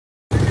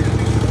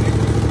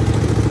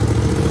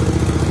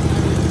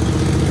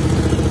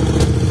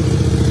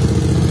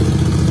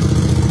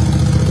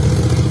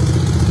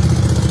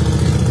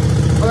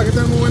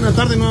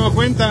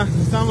cuenta,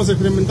 estábamos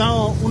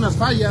experimentando unas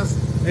fallas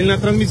en la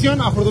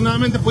transmisión.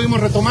 Afortunadamente pudimos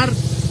retomar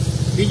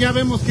y ya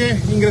vemos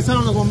que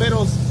ingresaron los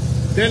bomberos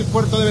del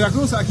puerto de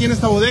Veracruz aquí en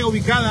esta bodega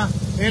ubicada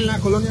en la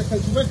colonia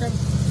Chalchihuecan.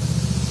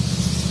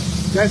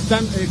 Ya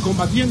están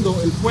combatiendo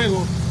el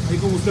fuego. Ahí,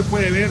 como usted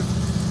puede ver,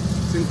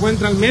 se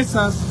encuentran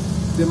mesas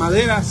de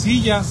madera,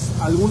 sillas,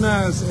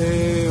 algunas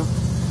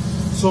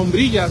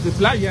sombrillas de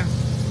playa.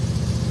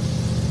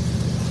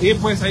 Y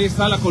pues ahí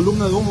está la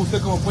columna de humo,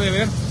 usted como puede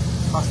ver,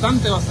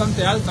 bastante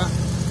alta.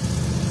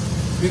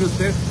 Mire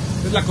usted,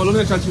 es la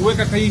colonia de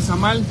Chalchihuecan, calle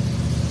Izamal,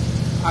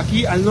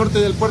 aquí al norte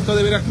del puerto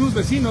de Veracruz.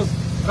 Vecinos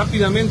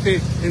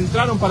rápidamente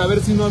entraron para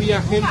ver si no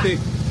había gente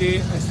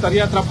que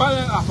estaría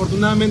atrapada.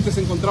 Afortunadamente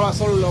se encontraba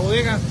solo la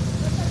bodega,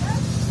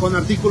 con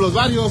artículos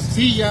varios,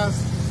 sillas,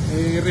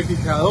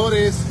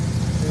 refrigeradores,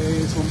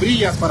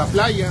 sombrillas para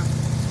playa.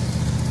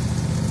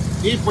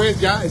 Y pues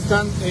ya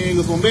están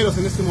los bomberos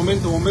en este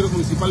momento, bomberos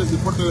municipales del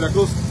puerto de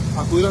Veracruz,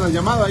 acudieron al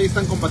llamado, ahí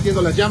están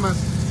combatiendo las llamas.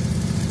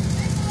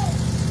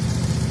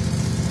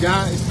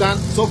 Ya están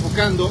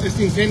sofocando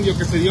este incendio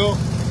que se dio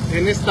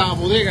en esta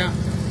bodega,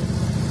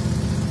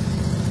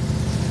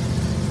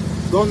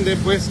 donde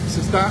pues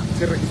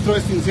se registró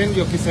este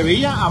incendio que se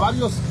veía a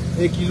varios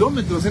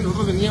kilómetros.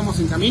 Nosotros veníamos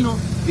en camino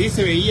y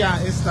se veía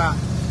esta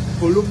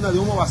columna de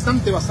humo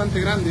bastante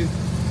grande.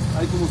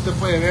 Ahí, como usted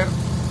puede ver,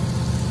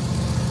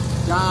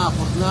 ya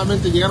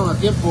afortunadamente llegaron a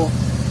tiempo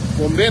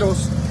bomberos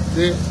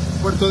de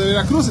puerto de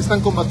Veracruz.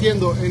 Están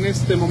combatiendo en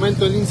este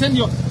momento el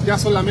incendio. Ya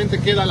solamente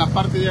queda la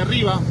parte de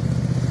arriba,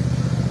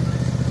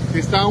 que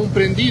está aún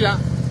prendida.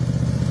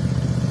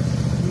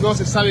 No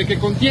se sabe qué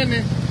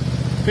contiene,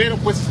 pero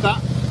pues está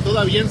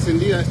todavía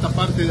encendida esta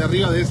parte de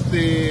arriba de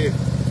este,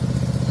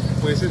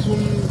 pues es un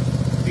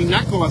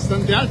pinaco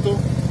bastante alto.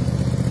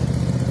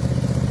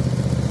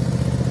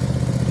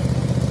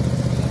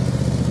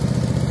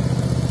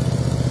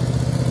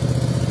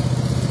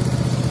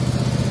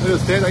 Ve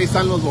usted, ahí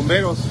están los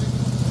bomberos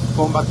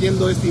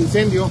combatiendo este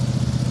incendio.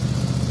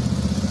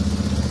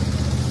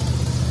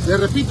 Les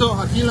repito,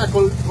 aquí en la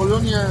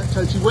colonia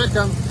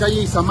Chalchihuecan,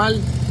 calle Izamal,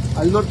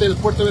 al norte del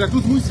puerto de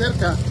Veracruz, muy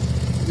cerca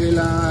de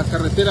la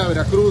carretera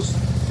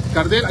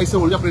Veracruz-Cardel. Ahí se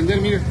volvió a prender,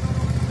 miren.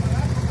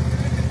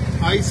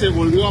 Ahí se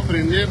volvió a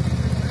prender.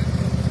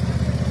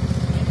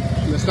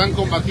 Lo están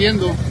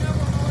combatiendo.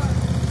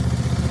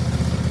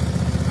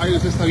 Ahí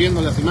usted está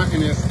viendo las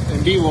imágenes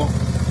en vivo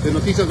de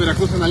Noticias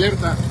Veracruz en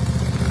Alerta.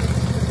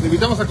 Le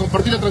invitamos a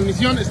compartir la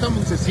transmisión.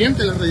 Se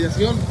siente la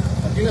radiación,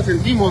 aquí la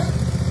sentimos.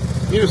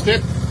 Mire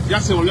usted, ya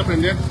se volvió a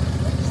prender.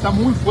 Está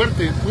muy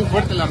fuerte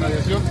la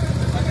radiación.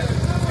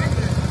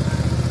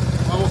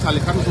 Vamos a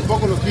alejarnos un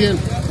poco, nos piden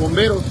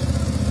bomberos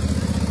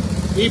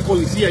y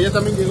policía. Ya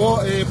también llegó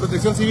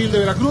Protección Civil de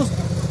Veracruz.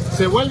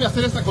 Se vuelve a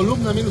hacer esta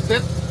columna, mire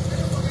usted.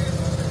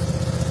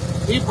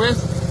 Y pues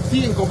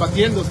siguen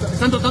combatiendo.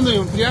 Están tratando de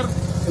enfriar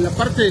en la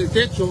parte del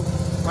techo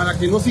para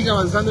que no siga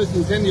avanzando este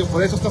incendio.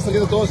 Por eso está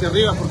saliendo todo hacia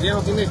arriba, porque ya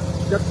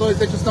todo el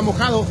techo está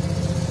mojado.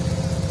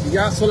 Y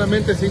ya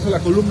solamente se hizo la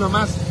columna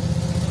más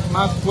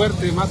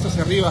fuerte, más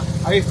hacia arriba.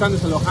 Ahí están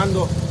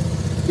desalojando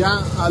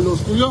ya a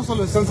los curiosos,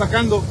 los están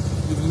sacando.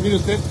 Y pues mire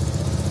usted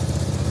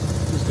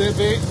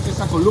ve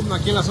esa columna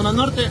aquí en la zona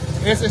norte.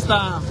 Es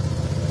esta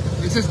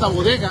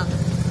bodega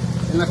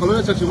en la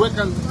colonia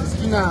Chalchihuecan,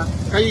 esquina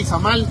calle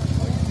Izamal.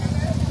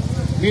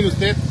 Mire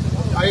usted,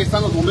 ahí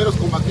están los bomberos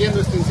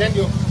combatiendo este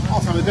incendio.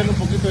 Vamos a meterle un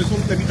poquito de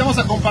zoom. Te invitamos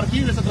a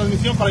compartir esta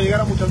transmisión para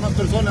llegar a muchas más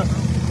personas.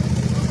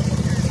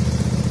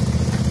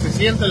 Se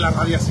siente la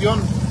radiación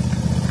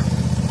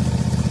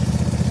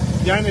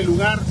ya en el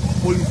lugar.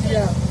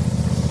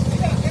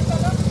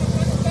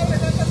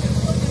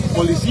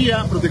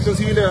 Policía, Protección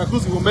Civil de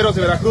Veracruz y bomberos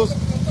de Veracruz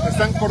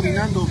están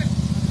coordinando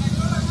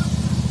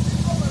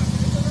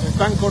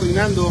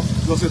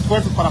los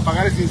esfuerzos para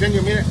apagar este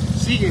incendio. Mire,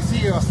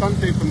 sigue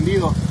bastante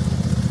prendido.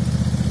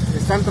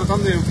 Están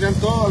tratando de enfriar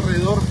todo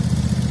alrededor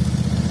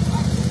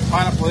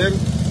para poder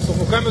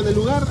sofocarlo en el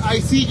lugar.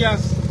 Hay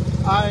sillas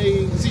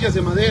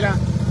de madera,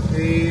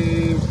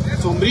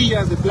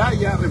 sombrillas de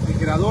playa,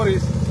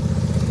 refrigeradores.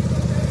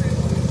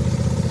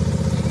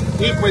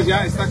 Y pues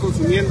ya está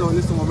consumiendo en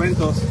estos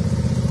momentos.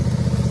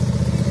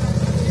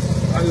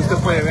 Ahí usted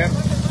puede ver.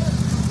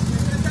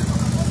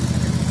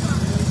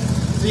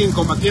 Siguen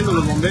combatiendo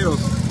los bomberos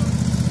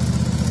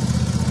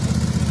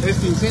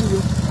este incendio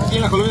aquí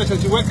en la colonia de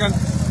Chalchihuecan.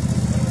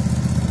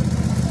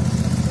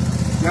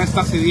 Ya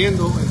está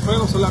cediendo el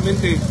fuego,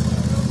 solamente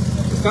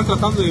están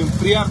tratando de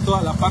enfriar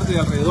toda la parte de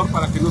alrededor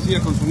para que no siga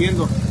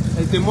consumiendo.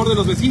 El temor de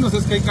los vecinos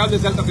es que hay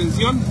cables de alta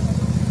tensión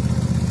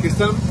que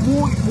están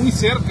muy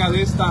cerca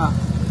de esta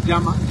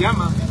llama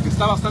que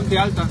está bastante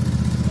alta,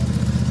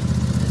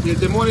 y el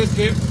temor es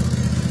que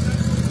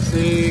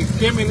se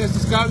quemen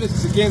estos cables y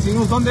se queden sin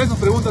luz. ¿Dónde es? Nos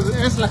preguntan.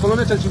 Es la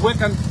colonia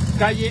Chalchihuecan,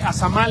 calle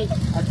Izamal,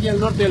 aquí al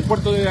norte del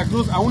puerto de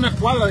Veracruz, a una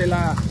cuadra de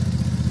la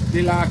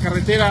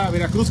carretera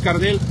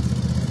Veracruz-Cardel,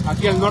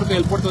 aquí al norte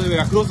del puerto de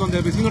Veracruz,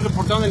 donde vecinos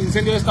reportaron el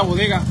incendio de esta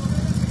bodega.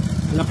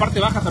 En la parte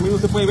baja también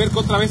usted puede ver que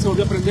otra vez se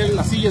volvió a prender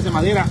las sillas de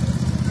madera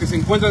que se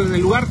encuentran en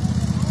el lugar.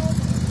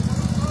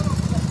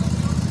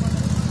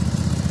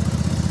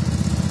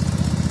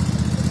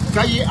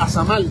 calle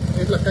Azamal,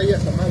 es la calle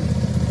Azamal,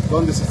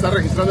 donde se está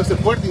registrando este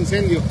fuerte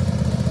incendio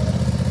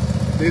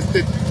de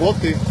este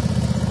bote.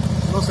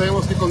 No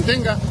sabemos qué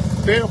contenga,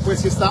 pero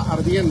pues sí está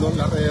ardiendo.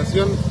 La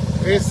radiación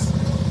es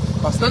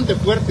bastante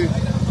fuerte,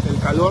 el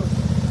calor.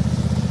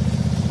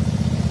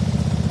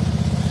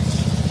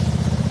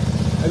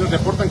 Ahí nos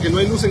reportan que no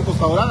hay luz en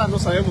Costa Dorada, no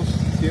sabemos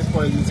si es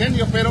por el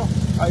incendio, pero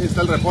ahí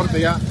está el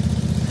reporte ya.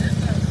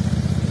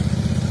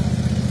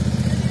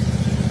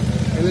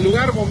 En el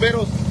lugar,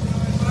 bomberos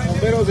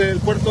del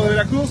puerto de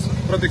Veracruz,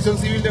 Protección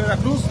Civil de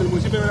Veracruz, del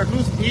municipio de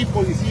Veracruz y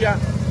policía.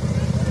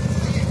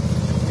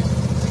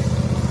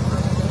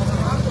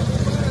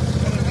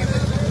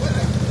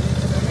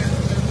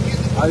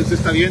 Ahí se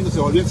está viendo, se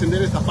volvió a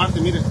encender esta parte,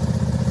 miren.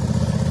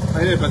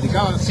 Ahí le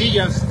platicaba,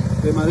 sillas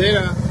de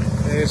madera,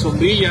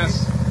 sombrillas.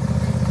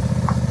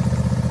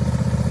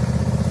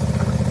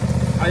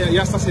 Ahí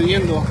ya está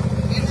cediendo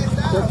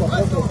poco a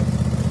poco.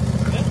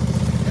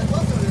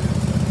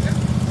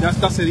 Ya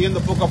está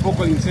cediendo poco a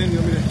poco el incendio,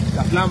 miren,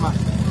 la flama.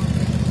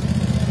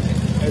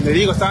 Le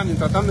digo, estaban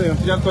tratando de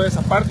enfriar toda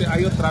esa parte,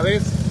 ahí otra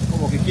vez,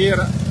 como que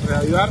quiere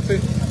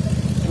reavivarse.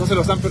 No se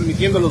lo están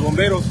permitiendo los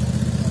bomberos.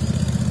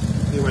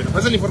 Y bueno, pues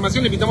esa es la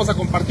información. Le invitamos a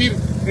compartir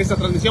esta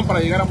transmisión para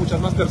llegar a muchas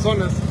más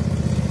personas.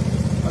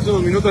 Hace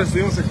unos minutos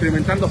estuvimos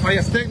experimentando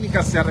fallas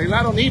técnicas, se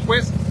arreglaron y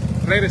pues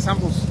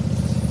regresamos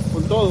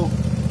con todo,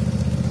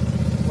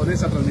 con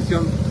esa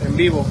transmisión en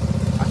vivo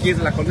aquí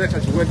desde la colonia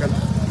Chalchihuecan.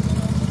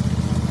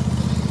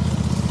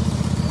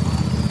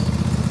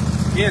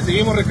 Bien,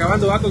 seguimos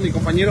recabando datos. Mi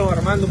compañero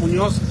Armando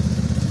Muñoz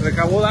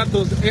recabó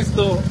datos.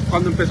 Esto,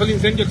 cuando empezó el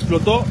incendio,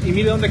 explotó y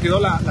mire dónde quedó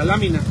la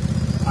lámina.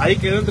 Ahí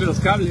quedó entre los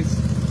cables.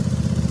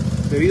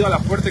 Debido a la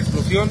fuerte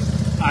explosión,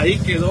 ahí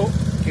quedó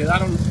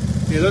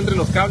entre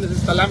los cables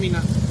esta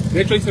lámina.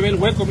 De hecho, ahí se ve el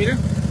hueco, miren.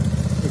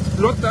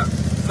 Explota,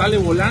 sale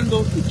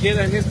volando y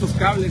queda en estos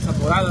cables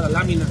atorada la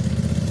lámina.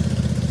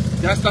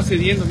 Ya está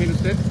cediendo, mire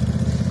usted.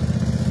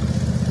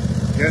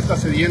 Ya está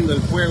cediendo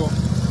el fuego.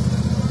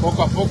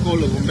 Poco a poco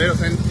los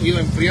bomberos han ido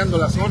enfriando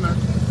la zona.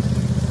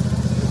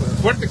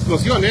 Fuerte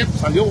explosión,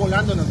 salió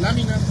volando en las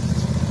láminas.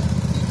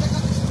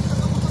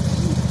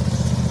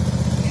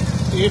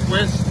 Y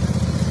pues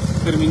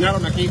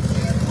terminaron aquí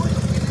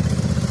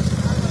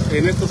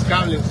en estos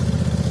cables.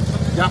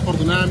 Ya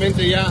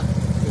afortunadamente ya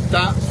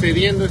está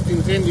cediendo este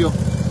incendio,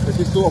 que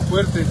sí estuvo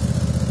fuerte.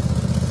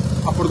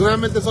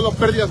 Afortunadamente solo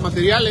pérdidas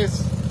materiales,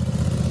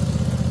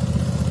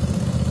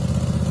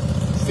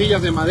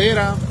 sillas de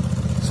madera,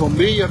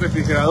 sombrillas,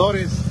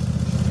 refrigeradores.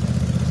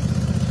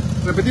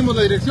 Repetimos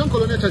la dirección: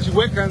 colonia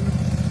Chalchihuecan,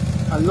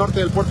 al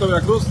norte del puerto de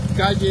Veracruz,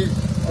 calle,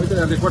 ahorita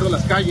les recuerdo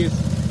las calles.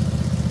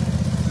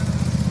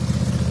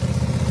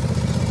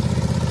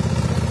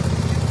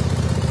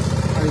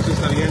 Ahí se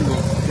está viendo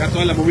ya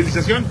toda la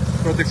movilización,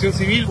 Protección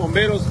Civil,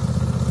 bomberos,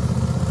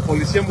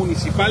 policía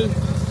municipal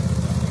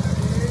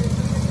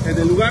en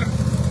el lugar.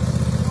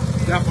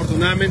 Ya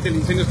afortunadamente el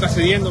incendio está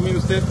cediendo, mire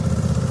usted.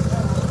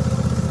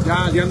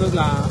 Ya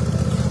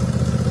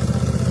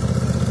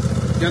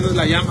no es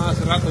la llama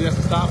hace rato, ya se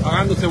estaba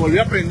apagando, se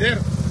volvió a prender.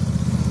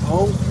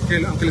 Aunque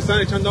le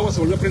estaban echando agua, se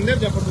volvió a prender.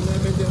 Ya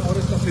afortunadamente ahora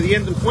está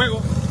cediendo el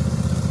fuego.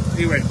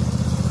 Y bueno,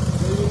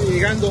 viene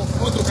llegando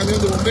otro camión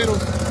de bomberos.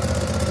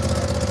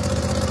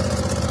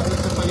 Ahora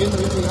está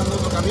viene llegando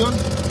otro camión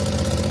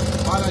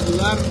para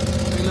ayudar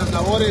en las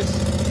labores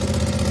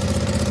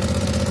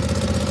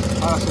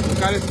para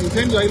sofocar este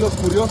incendio. Ahí los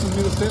curiosos,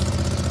 mire usted,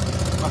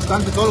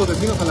 bastante, todos los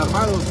vecinos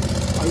alarmados.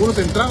 Algunos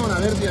entraron a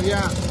ver si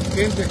había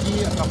gente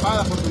aquí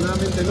atrapada,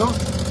 afortunadamente no,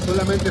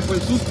 solamente fue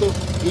el susto.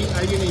 Y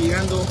ahí viene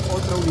llegando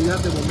otra unidad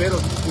de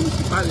bomberos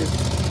municipales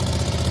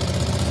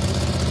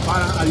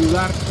para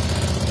ayudar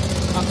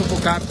a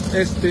sofocar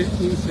este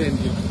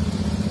incendio.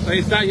 Ahí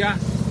está, ya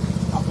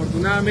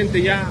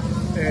afortunadamente ya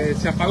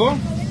se apagó.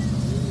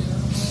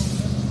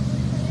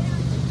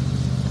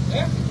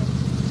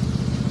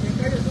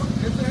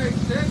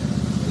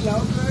 La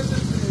otra es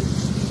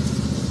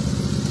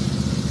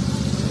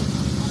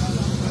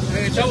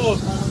chavos,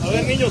 a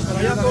ver niños, para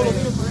allá, todos los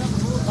niños para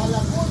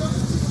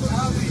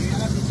allá.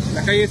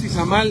 La calle es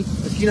Izamal,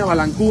 esquina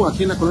Balancú,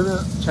 aquí en la colonia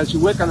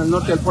Chalchihuecan, al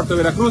norte del puerto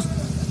de Veracruz.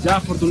 Ya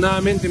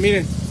afortunadamente,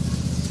 miren,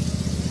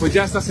 pues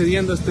ya está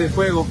cediendo este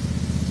fuego.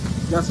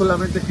 Ya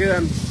solamente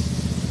quedan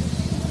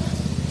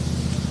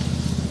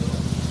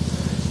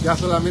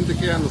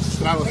los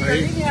estragos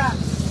ahí.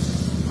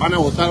 Van a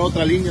botar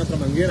otra línea, otra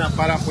manguera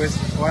para pues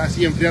ahora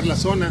sí enfriar la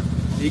zona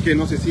y que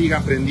no se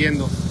siga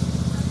prendiendo.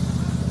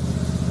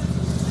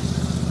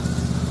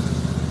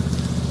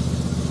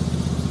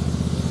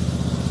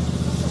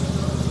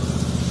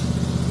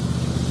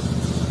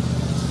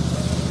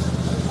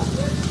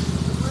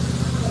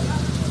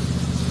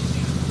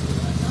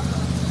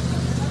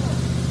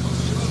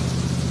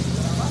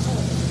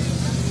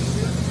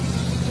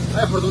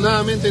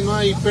 Afortunadamente no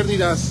hay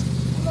pérdidas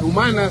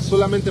humanas,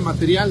 solamente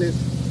materiales.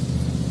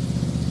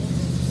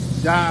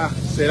 Ya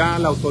será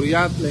la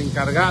autoridad la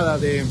encargada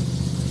de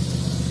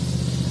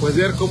pues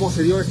ver cómo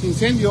se dio este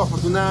incendio.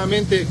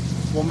 Afortunadamente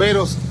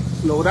bomberos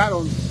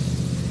lograron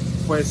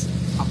pues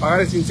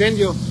apagar este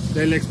incendio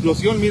de la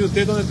explosión. Mire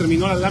usted dónde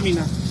terminó la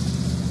lámina,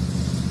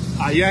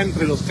 allá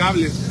entre los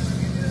cables.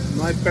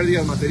 No hay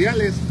pérdidas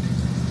materiales,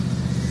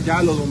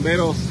 ya los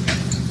bomberos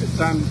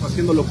están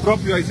haciendo lo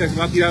propio. Ahí se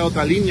va a tirar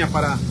otra línea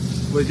para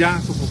pues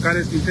ya sofocar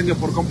este incendio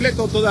por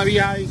completo.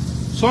 Todavía hay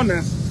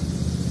zonas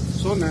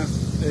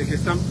que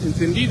están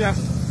encendidas,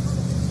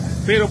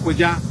 pero pues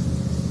ya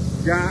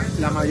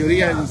la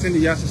mayoría del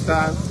incendio ya se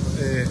está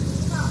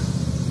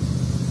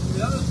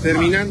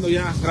terminando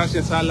ya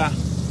gracias a la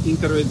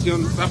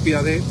intervención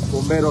rápida de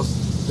bomberos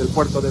del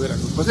puerto de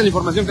Veracruz. Pues es la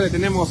información que le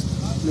tenemos.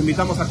 Lo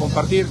invitamos a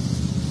compartir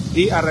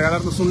y a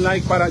regalarnos un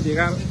like para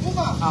llegar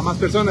a más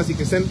personas y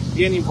que estén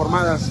bien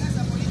informadas.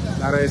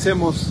 Le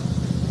agradecemos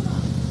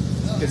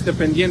que esté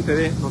pendiente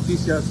de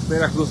Noticias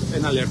Veracruz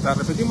en Alerta.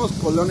 Repetimos,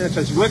 colonia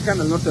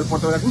Chalchihuecan, al norte del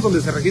puerto de Veracruz,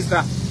 donde se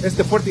registra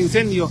este fuerte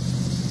incendio.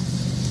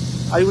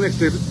 Hay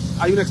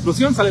una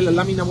explosión, sale la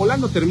lámina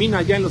volando,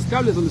 termina ya en los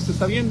cables donde usted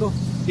está viendo,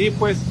 y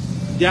pues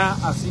ya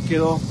así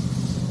quedó.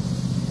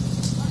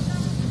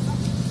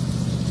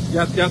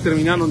 Ya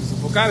terminaron de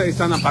sofocar,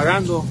 están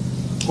apagando,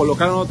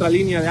 colocaron otra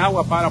línea de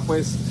agua para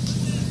pues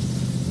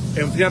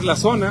enfriar la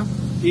zona.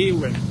 Y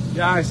bueno,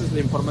 ya esa es la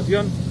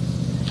información.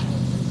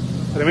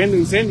 Tremendo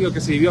incendio que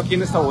se vivió aquí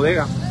en esta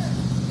bodega.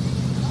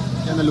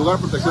 Ya en el lugar,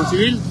 Protección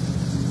Civil,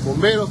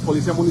 bomberos,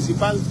 policía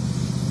municipal,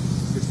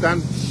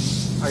 están,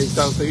 ahí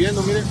está usted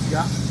viendo, mire,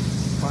 ya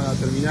para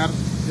terminar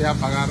de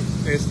apagar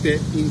este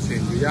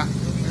incendio. Ya,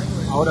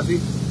 ahora sí.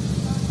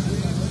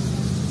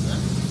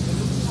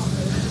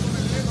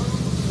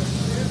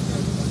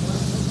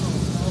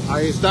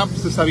 Ahí está,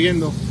 pues se está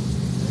viendo.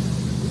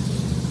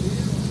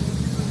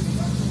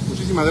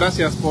 Muchísimas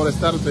gracias por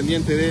estar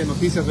pendiente de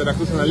Noticias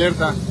Veracruz en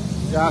Alerta.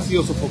 Ya ha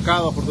sido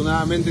sofocado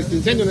afortunadamente este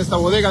incendio en esta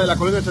bodega de la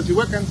colonia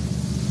Chalchihuecan.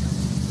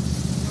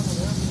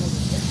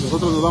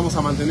 Nosotros nos vamos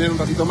a mantener un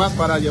ratito más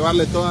para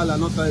llevarle toda la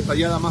nota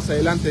detallada más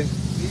adelante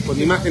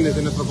con imágenes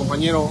de nuestro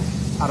compañero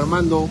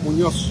Armando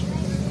Muñoz.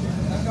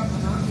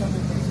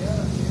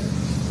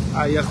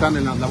 Ahí ya están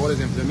en las labores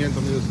de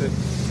enfriamiento, mire usted.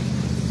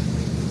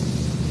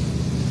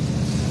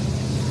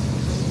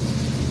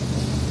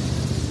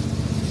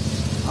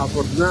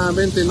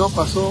 Afortunadamente no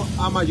pasó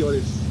a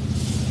mayores.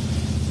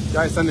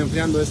 Ya están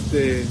enfriando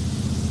este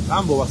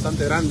tambo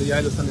bastante grande,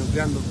 ya lo están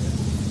enfriando.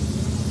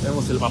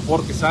 Vemos el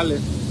vapor que sale.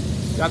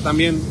 Ya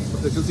también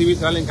Protección Civil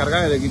será la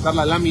encargada de quitar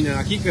la lámina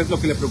aquí, que es lo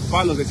que le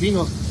preocupaba a los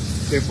vecinos,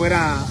 que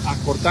fuera a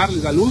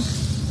cortarles la luz.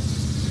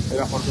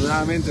 Pero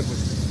afortunadamente pues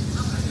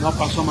no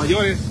pasó a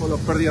mayores, solo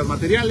pérdidas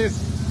materiales.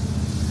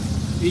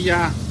 Y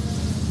ya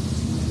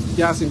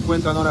se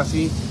encuentran ahora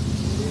sí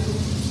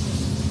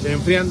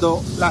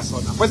enfriando la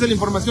zona. Pues de la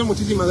información,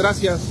 muchísimas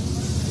gracias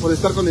por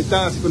estar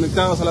conectadas y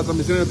conectados a la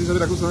transmisión de Noticias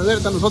Veracruz en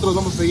Alerta. Nosotros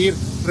vamos a seguir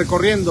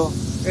recorriendo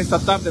esta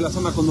tarde la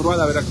zona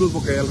conurbada Veracruz,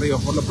 Boca del Río.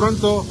 Por lo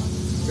pronto,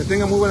 que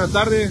tengan muy buena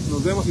tarde,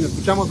 nos vemos y nos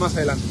escuchamos más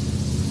adelante.